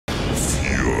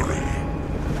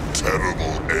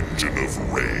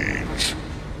of rage.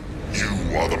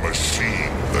 You are the machine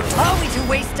that... Are we to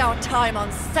waste our time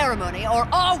on ceremony, or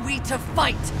are we to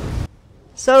fight?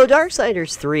 So,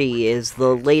 Darksiders 3 is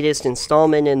the latest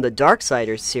installment in the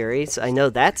Darksiders series. I know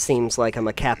that seems like I'm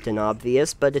a Captain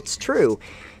Obvious, but it's true.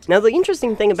 Now, the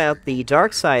interesting thing about the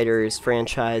Darksiders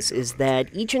franchise is that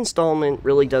each installment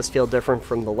really does feel different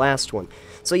from the last one.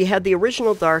 So you had the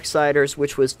original Darksiders,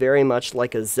 which was very much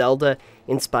like a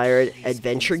Zelda-inspired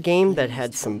adventure game that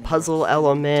had some puzzle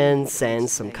elements and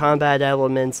some combat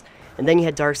elements. And then you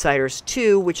had Darksiders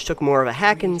 2, which took more of a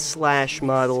hack-and-slash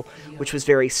model, which was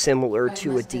very similar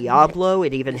to a Diablo.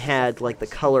 It even had, like, the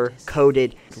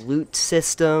color-coded loot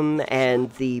system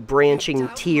and the branching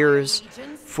tiers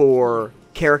for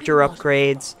character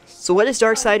upgrades. So what is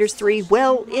Darksiders 3?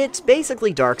 Well, it's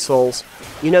basically Dark Souls.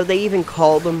 You know, they even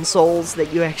call them souls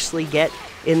that you actually get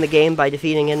in the game by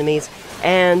defeating enemies.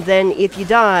 And then if you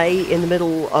die in the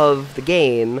middle of the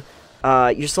game,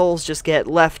 your souls just get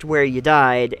left where you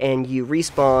died, and you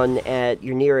respawn at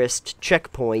your nearest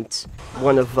checkpoint,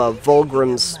 one of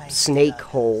Vulgrim's snake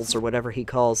holes, or whatever he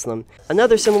calls them.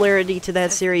 Another similarity to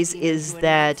that series is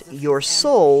that your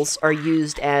souls are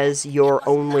used as your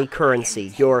only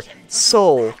currency, your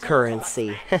soul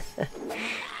currency.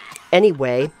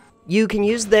 Anyway, you can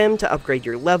use them to upgrade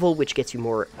your level, which gets you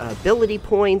more ability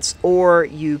points, or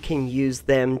you can use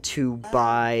them to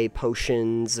buy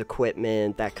potions,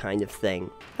 equipment, that kind of thing.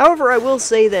 However, I will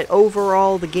say that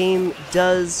overall the game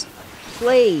does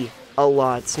play a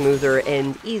lot smoother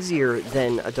and easier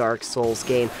than a Dark Souls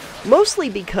game, mostly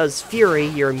because Fury,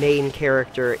 your main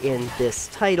character in this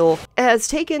title, has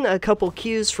taken a couple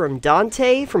cues from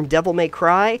Dante from Devil May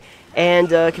Cry, and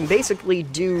can basically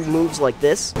do moves like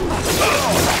this.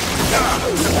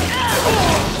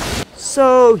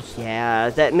 So yeah,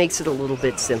 that makes it a little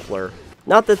bit simpler.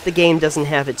 Not that the game doesn't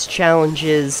have its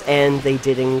challenges, and they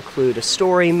did include a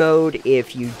story mode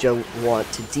if you don't want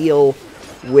to deal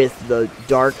with the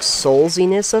Dark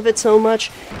Soulsiness of it so much,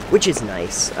 which is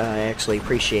nice. I actually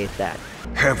appreciate that.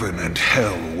 Heaven and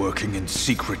hell working in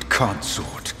secret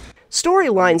consort.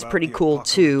 Storyline's pretty cool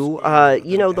too.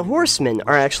 You know, the Horsemen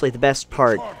are actually the best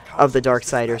part of the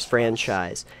Darksiders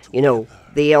franchise. You know,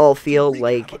 they all feel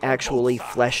like actually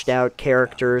fleshed out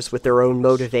characters with their own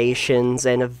motivations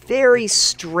and a very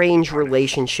strange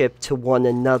relationship to one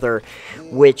another,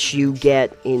 which you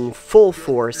get in full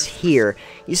force here.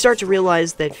 You start to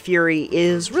realize that Fury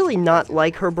is really not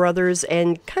like her brothers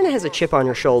and kind of has a chip on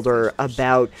her shoulder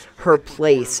about her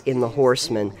place in the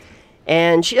Horsemen.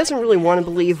 And she doesn't really want to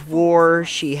believe war.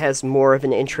 She has more of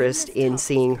an interest in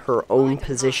seeing her own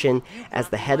position as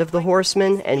the head of the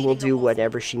Horsemen, and will do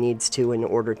whatever she needs to in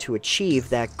order to achieve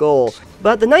that goal.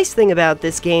 But the nice thing about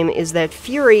this game is that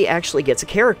Fury actually gets a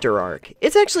character arc.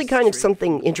 It's actually kind of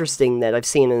something interesting that I've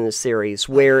seen in this series,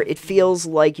 where it feels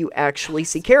like you actually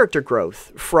see character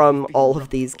growth from all of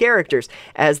these characters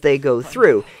as they go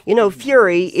through. You know,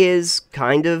 Fury is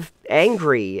kind of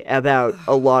angry about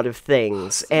a lot of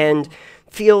things, and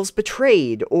feels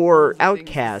betrayed or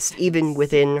outcast even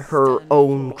within her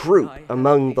own group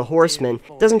among the Horsemen.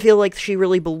 Doesn't feel like she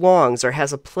really belongs or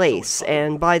has a place,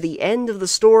 and by the end of the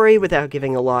story, without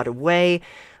giving a lot away,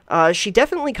 she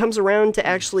definitely comes around to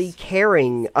actually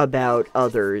caring about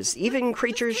others, even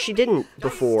creatures she didn't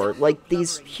before, like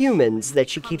these humans that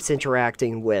she keeps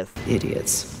interacting with.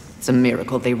 Idiots. It's a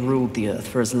miracle they ruled the Earth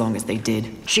for as long as they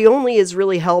did. She only is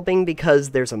really helping because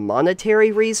there's a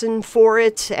monetary reason for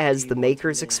it, as the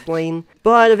makers explain.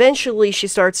 But eventually she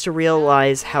starts to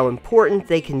realize how important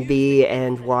they can be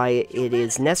and why it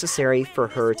is necessary for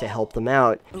her to help them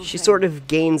out. She sort of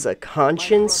gains a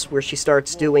conscience where she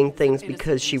starts doing things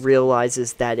because she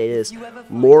realizes that it is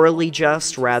morally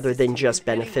just rather than just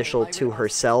beneficial to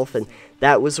herself, and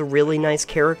that was a really nice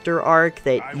character arc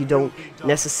that you don't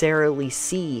necessarily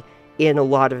see in a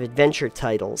lot of adventure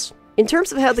titles. In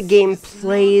terms of how the game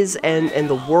plays and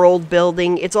the world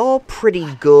building, it's all pretty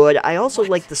good. I also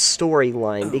like the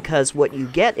storyline, because what you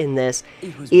get in this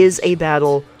is a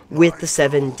battle with the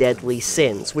 7 deadly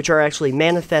sins, which are actually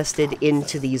manifested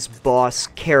into these boss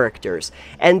characters.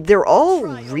 And they're all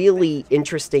really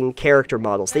interesting character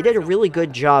models. They did a really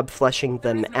good job fleshing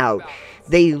them out.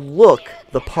 They look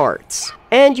the parts.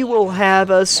 And you will have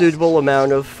a suitable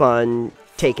amount of fun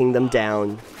taking them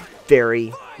down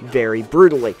very, very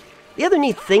brutally. The other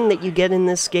neat thing that you get in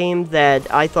this game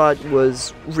that I thought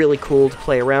was really cool to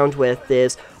play around with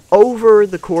is, over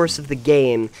the course of the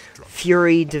game,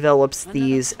 Fury develops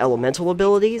these elemental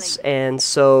abilities, and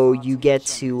so you get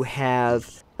to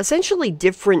have essentially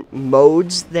different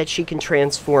modes that she can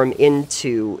transform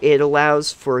into. It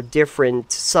allows for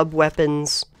different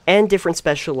sub-weapons and different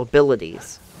special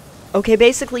abilities. Okay,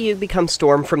 basically you become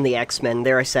Storm from the X-Men,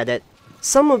 there I said it.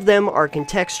 Some of them are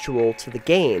contextual to the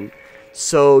game,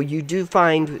 so you do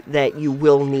find that you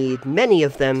will need many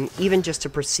of them, even just to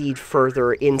proceed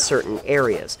further in certain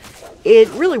areas. It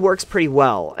really works pretty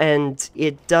well, and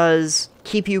it does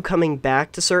keep you coming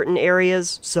back to certain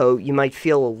areas, so you might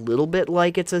feel a little bit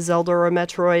like it's a Zelda or a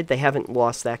Metroid. They haven't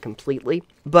lost that completely.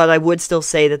 But I would still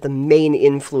say that the main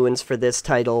influence for this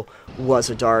title was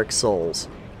a Dark Souls.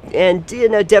 And, you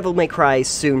know, Devil May Cry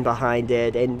soon behind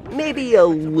it, and maybe a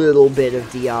little bit of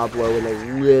Diablo and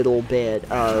a little bit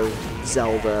of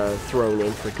Zelda thrown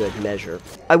in for good measure.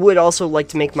 I would also like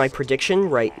to make my prediction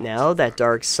right now that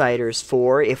Darksiders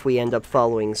 4, if we end up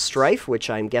following Strife, which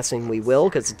I'm guessing we will,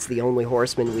 because it's the only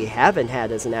Horseman we haven't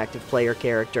had as an active player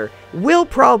character, will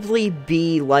probably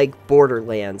be like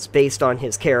Borderlands, based on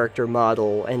his character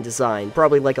model and design.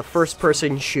 Probably like a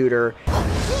first-person shooter.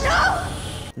 No!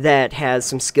 That has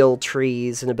some skill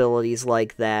trees and abilities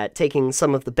like that, taking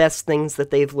some of the best things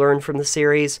that they've learned from the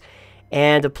series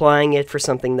and applying it for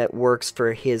something that works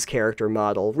for his character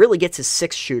model. Really gets his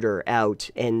 6-shooter out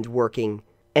and working.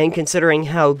 And considering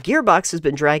how Gearbox has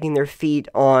been dragging their feet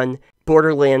on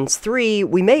Borderlands 3,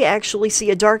 we may actually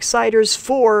see a Darksiders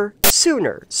 4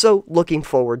 sooner, so looking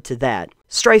forward to that.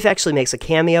 Strife actually makes a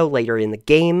cameo later in the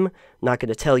game. Not going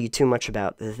to tell you too much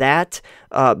about that,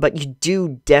 but you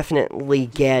do definitely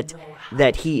get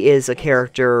that he is a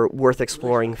character worth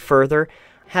exploring further.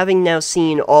 Having now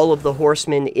seen all of the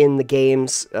Horsemen in the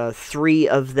games, 3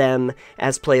 of them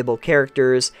as playable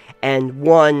characters, and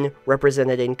 1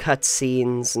 represented in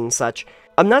cutscenes and such,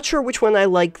 I'm not sure which one I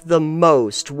like the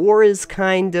most. War is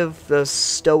kind of a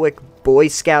stoic Boy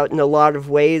Scout in a lot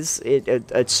of ways,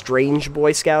 a strange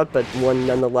Boy Scout, but one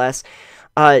nonetheless.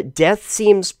 Death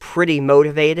seems pretty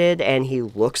motivated, and he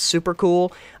looks super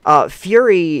cool.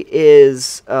 Fury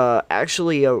is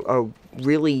actually a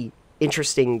really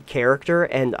interesting character,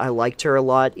 and I liked her a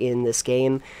lot in this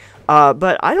game.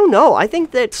 But I don't know, I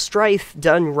think that Strife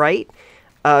done right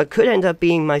could end up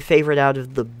being my favorite out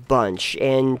of the bunch,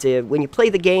 and when you play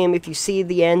the game, if you see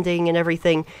the ending and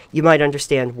everything, you might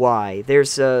understand why.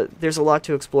 There's a lot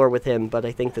to explore with him, but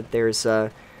I think that there's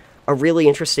a really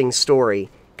interesting story,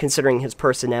 considering his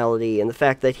personality and the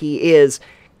fact that he is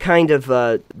kind of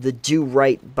the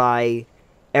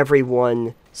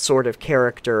do-right-by-everyone sort of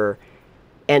character,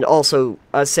 and also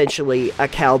essentially a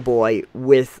cowboy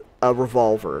with a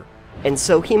revolver. And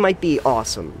so he might be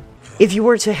awesome. If you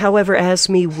were to, however, ask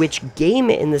me which game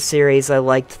in the series I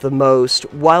liked the most,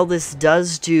 while this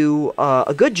does do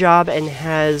a good job and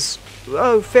has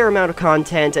a fair amount of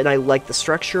content, and I like the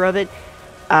structure of it,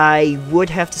 I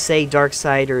would have to say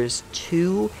Darksiders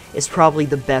 2 is probably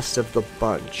the best of the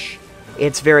bunch.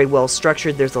 It's very well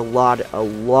structured, there's a lot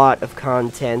of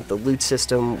content, the loot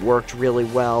system worked really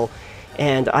well,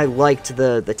 and I liked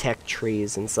the tech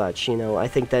trees and such, you know. I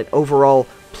think that overall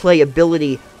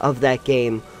playability of that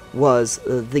game was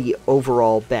the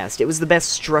overall best. It was the best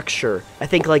structure. I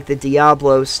think like the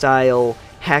Diablo style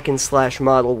hack and slash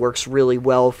model works really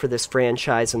well for this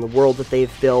franchise and the world that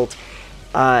they've built.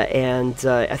 And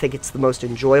I think it's the most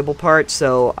enjoyable part,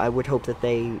 so I would hope that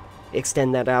they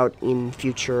extend that out in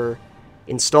future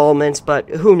installments, but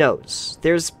who knows?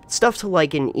 There's stuff to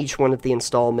like in each one of the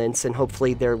installments, and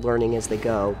hopefully they're learning as they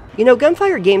go. You know,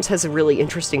 Gunfire Games has a really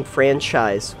interesting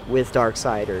franchise with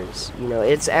Darksiders. You know,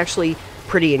 it's actually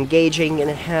pretty engaging, and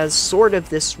it has sort of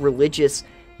this religious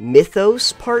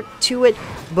mythos part to it,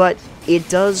 but it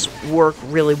does work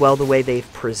really well the way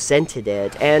they've presented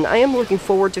it, and I am looking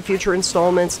forward to future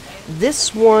installments.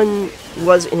 This one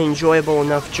was an enjoyable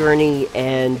enough journey,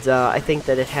 and I think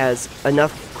that it has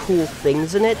enough cool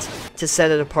things in it to set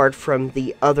it apart from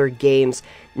the other games.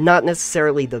 Not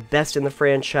necessarily the best in the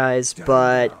franchise,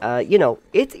 but, you know,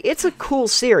 it's a cool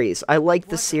series. I like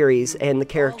the series and the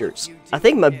characters. I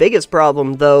think my biggest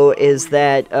problem, though, is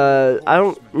that I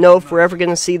don't know if we're ever going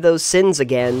to see those sins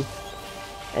again.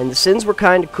 And the sins were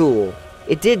kind of cool.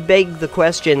 It did beg the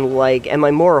question, like, am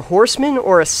I more a horseman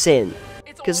or a sin?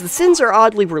 Because the sins are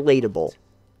oddly relatable,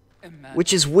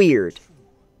 which is weird.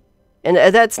 And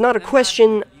that's not a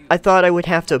question I thought I would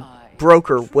have to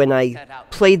broker when I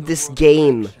played this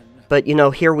game, but, you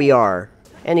know, here we are.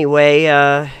 Anyway,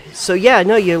 so yeah,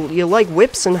 no, you like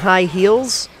whips and high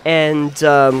heels and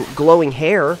glowing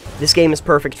hair, this game is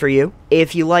perfect for you.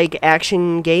 If you like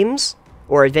action games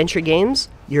or adventure games,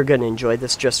 you're gonna enjoy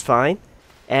this just fine.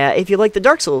 If you like the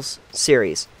Dark Souls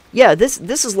series, yeah, this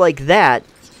is like that,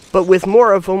 but with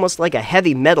more of almost like a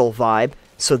heavy metal vibe,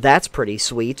 so that's pretty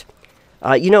sweet.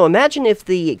 You know, imagine if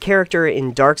the character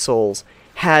in Dark Souls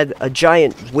had a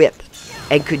giant whip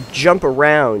and could jump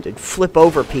around and flip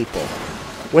over people.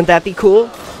 Wouldn't that be cool?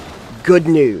 good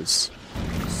news.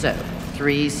 So,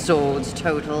 3 swords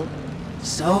total?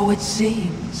 So it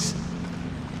seems.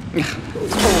 Always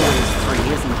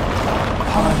 3, isn't it?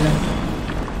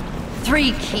 Pardon?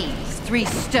 3 keys, 3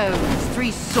 stones,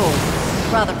 3 swords.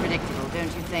 Rather predictable,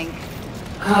 don't you think?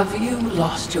 Have you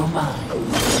lost your mind?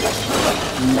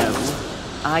 No.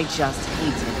 I just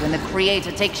hate it when the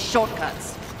creator takes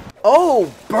shortcuts.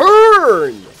 Oh,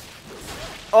 burn!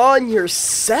 On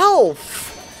yourself!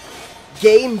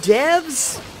 Game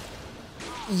devs?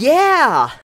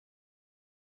 Yeah!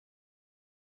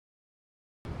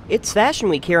 It's Fashion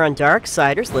Week here on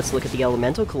Darksiders. Let's look at the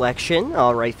Elemental Collection.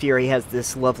 Alright, Fury has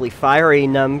this lovely fiery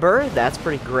number. That's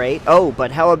pretty great. Oh,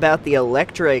 but how about the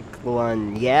electric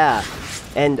one? Yeah.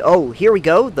 And, oh, here we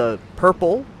go. The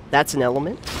purple. That's an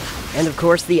element. And, of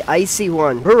course, the icy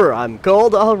one. Brr, I'm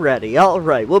cold already.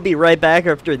 Alright, we'll be right back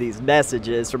after these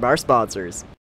messages from our sponsors.